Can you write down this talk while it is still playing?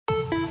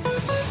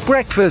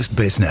Breakfast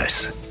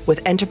Business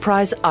with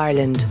Enterprise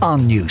Ireland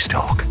on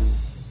Newstalk.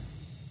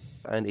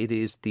 And it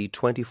is the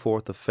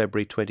 24th of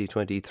February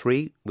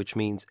 2023, which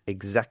means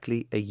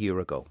exactly a year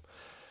ago,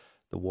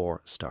 the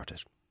war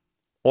started.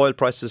 Oil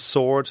prices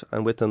soared,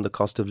 and with them the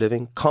cost of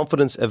living.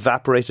 Confidence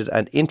evaporated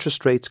and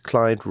interest rates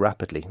climbed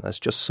rapidly. That's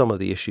just some of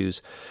the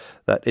issues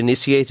that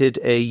initiated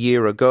a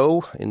year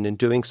ago. And in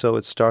doing so,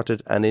 it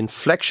started an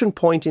inflection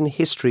point in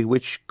history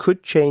which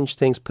could change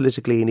things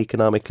politically and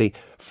economically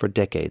for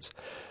decades.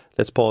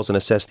 Let's pause and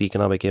assess the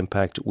economic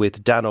impact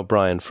with Dan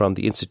O'Brien from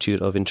the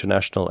Institute of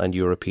International and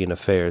European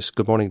Affairs.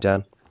 Good morning,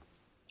 Dan.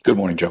 Good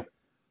morning, Joe.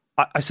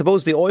 I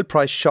suppose the oil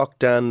price shock,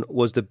 Dan,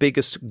 was the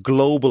biggest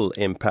global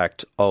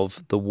impact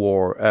of the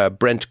war.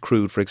 Brent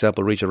crude, for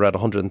example, reached around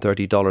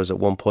 $130 at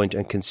one point,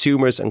 and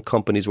consumers and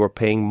companies were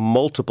paying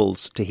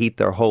multiples to heat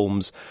their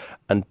homes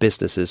and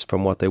businesses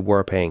from what they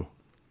were paying.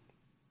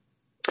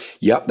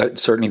 Yeah,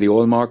 certainly the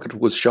oil market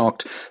was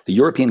shocked. The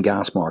European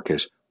gas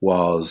market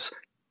was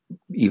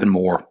even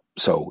more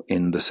so,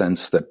 in the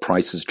sense that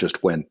prices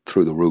just went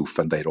through the roof,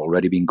 and they'd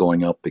already been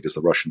going up because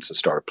the Russians had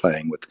started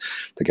playing with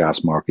the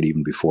gas market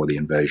even before the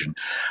invasion.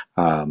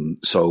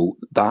 So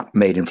that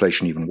made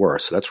inflation even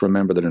worse. Let's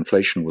remember that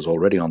inflation was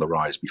already on the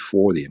rise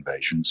before the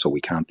invasion, so we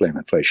can't blame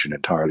inflation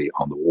entirely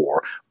on the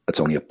war.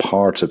 That's only a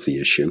part of the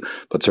issue,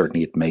 but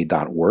certainly it made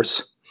that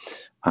worse.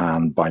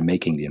 And by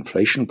making the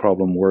inflation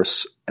problem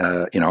worse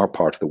in our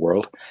part of the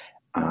world,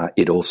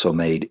 it also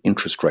made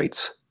interest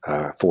rates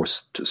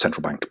forced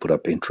central bank to put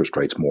up interest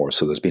rates more.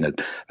 So there's been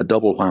a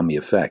double whammy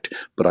effect.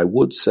 But I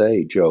would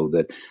say, Joe,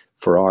 that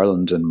for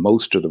Ireland and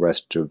most of the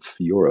rest of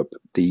Europe,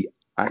 the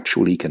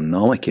actual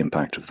economic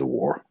impact of the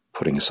war,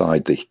 putting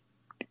aside the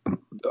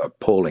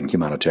appalling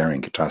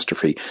humanitarian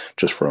catastrophe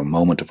just for a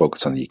moment to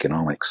focus on the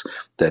economics,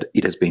 that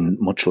it has been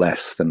much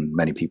less than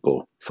many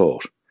people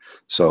thought.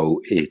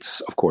 So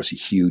it's, of course, a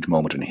huge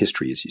moment in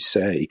history, as you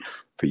say,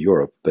 for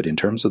Europe. But in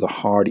terms of the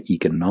hard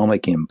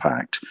economic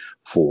impact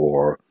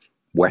for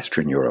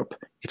Western Europe,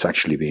 it's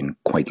actually been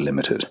quite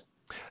limited.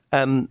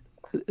 The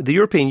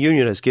European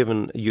Union has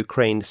given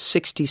Ukraine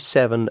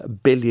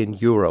 €67 billion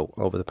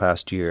over the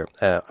past year.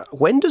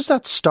 When does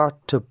that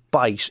start to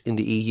bite in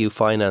the EU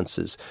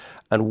finances?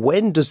 And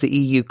when does the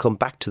EU come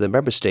back to the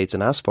member states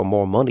and ask for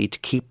more money to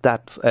keep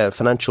that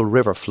financial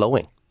river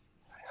flowing?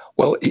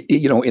 Well,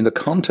 in the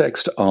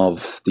context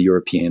of the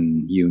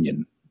European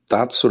Union,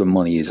 that sort of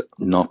money is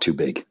not too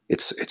big.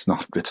 It's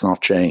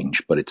not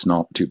change, but it's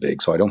not too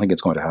big. So I don't think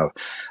it's going to have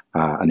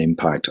an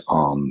impact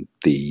on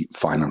the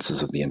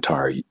finances of the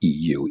entire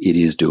EU. It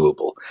is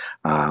doable.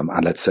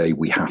 And let's say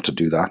we have to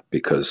do that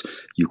because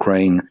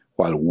Ukraine,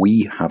 while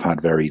we have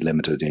had very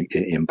limited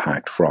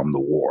impact from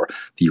the war,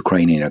 the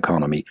Ukrainian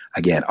economy,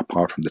 again,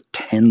 apart from the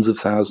tens of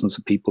thousands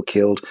of people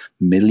killed,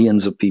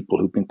 millions of people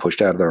who've been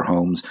pushed out of their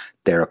homes,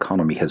 their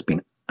economy has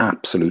been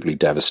absolutely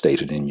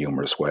devastated in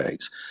numerous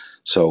ways.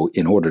 So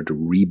in order to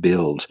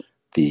rebuild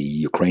the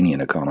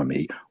Ukrainian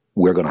economy,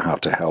 we're going to have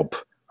to help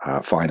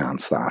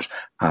finance that.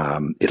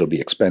 It'll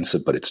be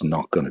expensive, but it's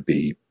not going to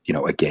be,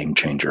 a game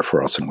changer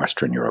for us in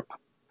Western Europe.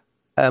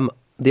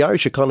 The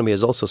Irish economy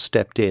has also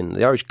stepped in.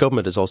 The Irish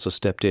government has also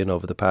stepped in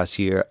over the past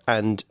year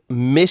and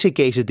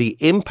mitigated the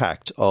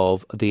impact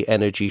of the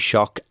energy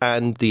shock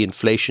and the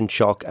inflation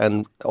shock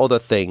and other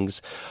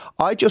things.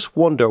 I just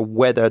wonder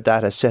whether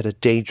that has set a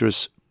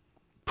dangerous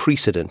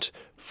precedent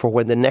for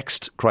when the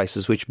next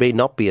crisis, which may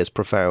not be as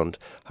profound,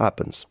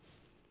 happens.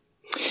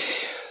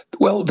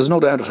 Well, there's no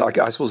doubt.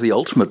 I suppose the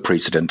ultimate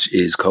precedent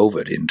is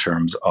COVID in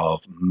terms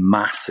of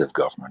massive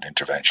government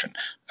intervention.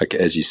 Like,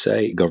 as you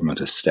say, government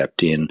has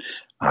stepped in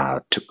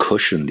to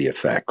cushion the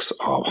effects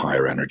of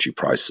higher energy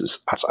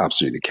prices. That's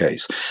absolutely the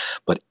case.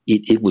 But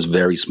it was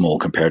very small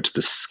compared to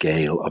the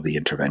scale of the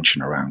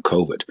intervention around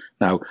COVID.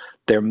 Now,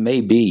 there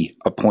may be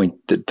a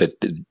point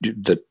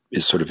that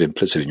is sort of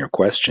implicit in your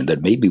question,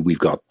 that maybe we've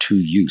got too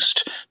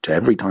used to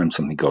every time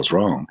something goes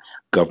wrong,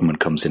 government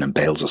comes in and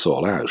bails us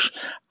all out.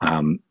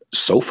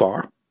 So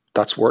far,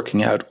 that's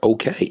working out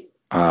okay.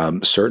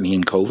 Certainly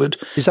in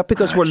COVID. Is that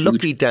because we're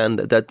lucky, Dan,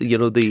 that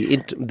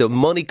the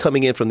money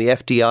coming in from the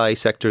FDI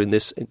sector in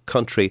this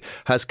country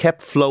has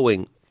kept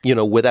flowing,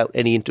 without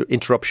any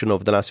interruption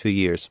over the last few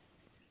years?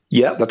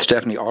 Yeah, that's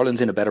definitely.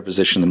 Ireland's in a better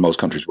position than most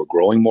countries. We're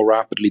growing more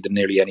rapidly than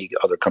nearly any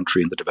other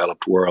country in the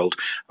developed world.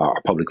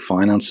 Our public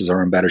finances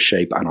are in better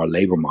shape, and our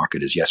labour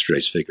market, as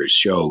yesterday's figures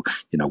show,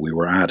 we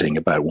were adding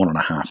about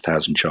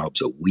 1,500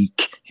 jobs a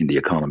week in the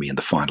economy in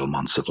the final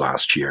months of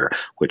last year,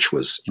 which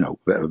was,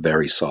 a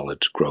very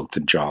solid growth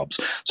in jobs.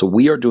 So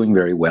we are doing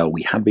very well.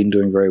 We have been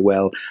doing very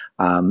well.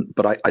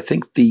 But I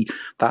think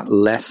that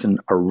lesson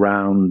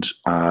around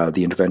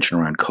the intervention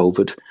around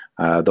COVID,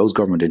 those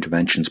government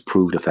interventions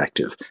proved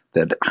effective,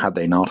 that had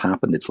they not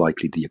happened, it's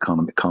likely the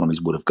economies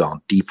would have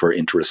gone deeper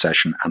into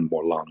recession and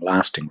more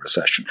long-lasting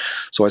recession.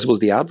 So I suppose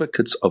the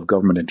advocates of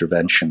government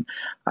intervention,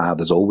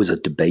 there's always a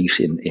debate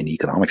in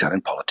economics and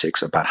in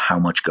politics about how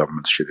much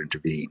governments should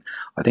intervene.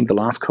 I think the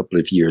last couple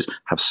of years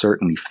have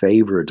certainly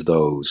favoured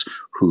those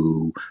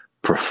who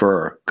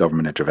prefer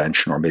government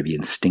intervention or maybe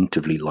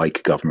instinctively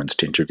like governments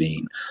to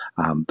intervene.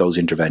 Those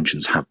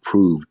interventions have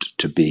proved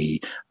to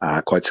be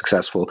quite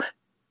successful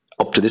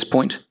up to this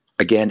point.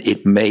 Again,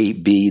 it may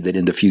be that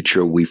in the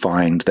future we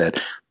find that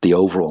the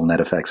overall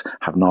net effects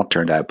have not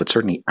turned out, but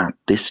certainly at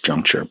this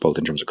juncture, both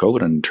in terms of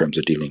COVID and in terms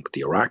of dealing with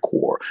the Iraq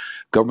war,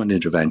 government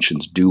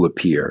interventions do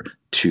appear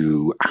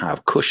to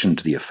have cushioned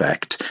the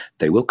effect.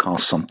 They will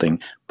cost something,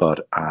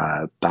 but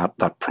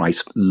that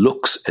price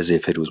looks as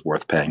if it was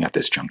worth paying at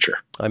this juncture.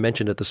 I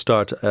mentioned at the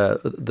start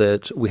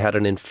that we had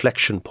an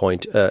inflection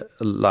point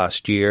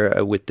last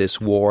year with this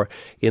war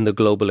in the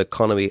global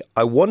economy.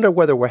 I wonder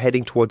whether we're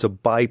heading towards a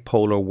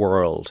bipolar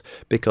world,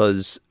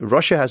 because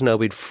Russia has now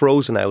been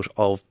frozen out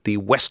of the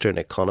Western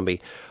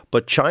economy,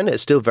 but China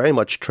is still very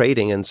much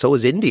trading, and so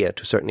is India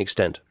to a certain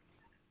extent.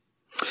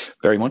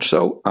 Very much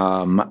so.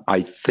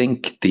 I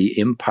think the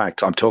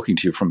impact, I'm talking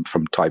to you from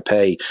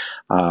Taipei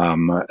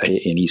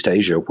in East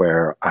Asia,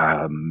 where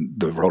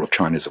the role of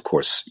China is, of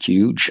course,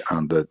 huge,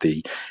 and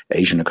the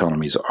Asian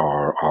economies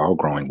are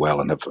growing well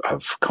and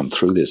have come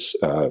through this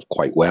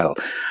quite well.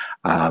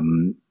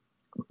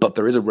 But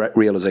there is a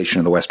realization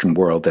in the Western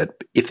world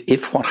that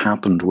if what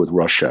happened with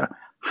Russia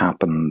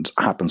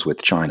happens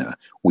with China,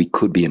 we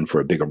could be in for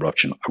a bigger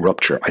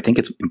rupture. I think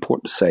it's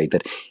important to say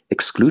that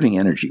excluding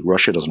energy,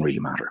 Russia doesn't really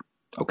matter.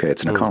 Okay,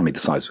 it's an economy the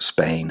size of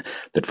Spain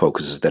that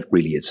focuses, that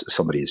really is,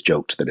 somebody has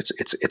joked that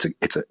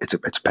it's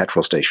a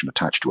petrol station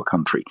attached to a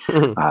country.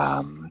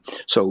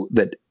 So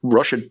that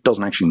Russia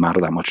doesn't actually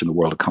matter that much in the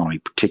world economy,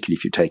 particularly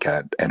if you take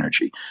out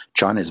energy.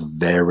 China is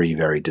very,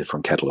 very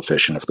different kettle of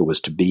fish. And if there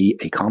was to be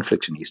a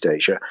conflict in East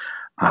Asia,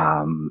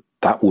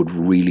 that would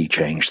really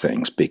change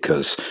things,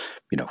 because,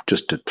 you know,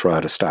 just to throw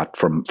out a stat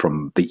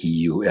from the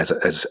EU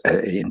as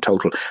in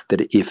total,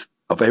 that if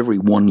of every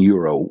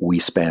 €1 we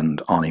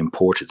spend on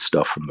imported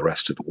stuff from the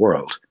rest of the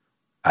world,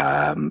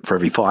 for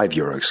every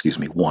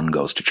 €5, one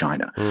goes to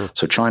China.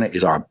 So China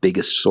is our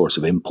biggest source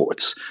of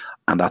imports.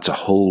 And that's a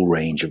whole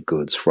range of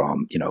goods,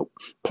 from, you know,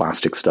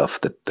 plastic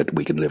stuff that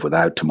we can live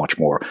without to much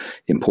more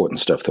important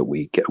stuff that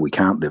we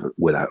can't live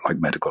without, like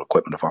medical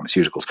equipment or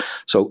pharmaceuticals.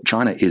 So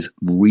China is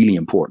really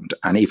important.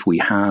 And if we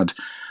had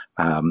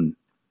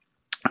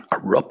a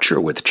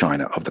rupture with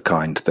China of the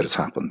kind that has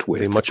happened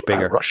with much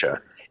bigger.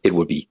 Russia, it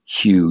would be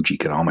huge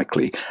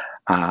economically.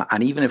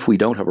 And even if we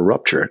don't have a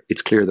rupture,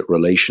 it's clear that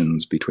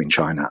relations between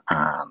China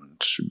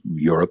and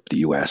Europe, the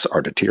US,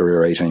 are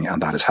deteriorating,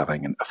 and that is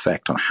having an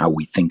effect on how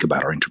we think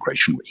about our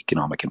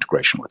economic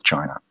integration with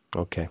China.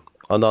 Okay.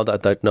 On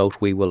that note,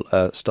 we will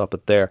stop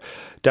it there.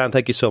 Dan,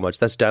 thank you so much.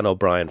 That's Dan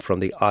O'Brien from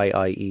the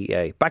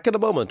IIEA. Back in a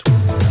moment.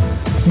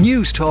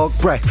 News Talk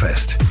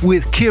Breakfast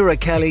with Ciara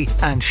Kelly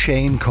and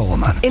Shane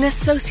Coleman. In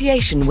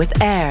association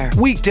with AIR.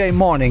 Weekday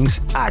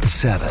mornings at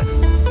 7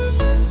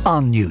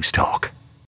 on News Talk.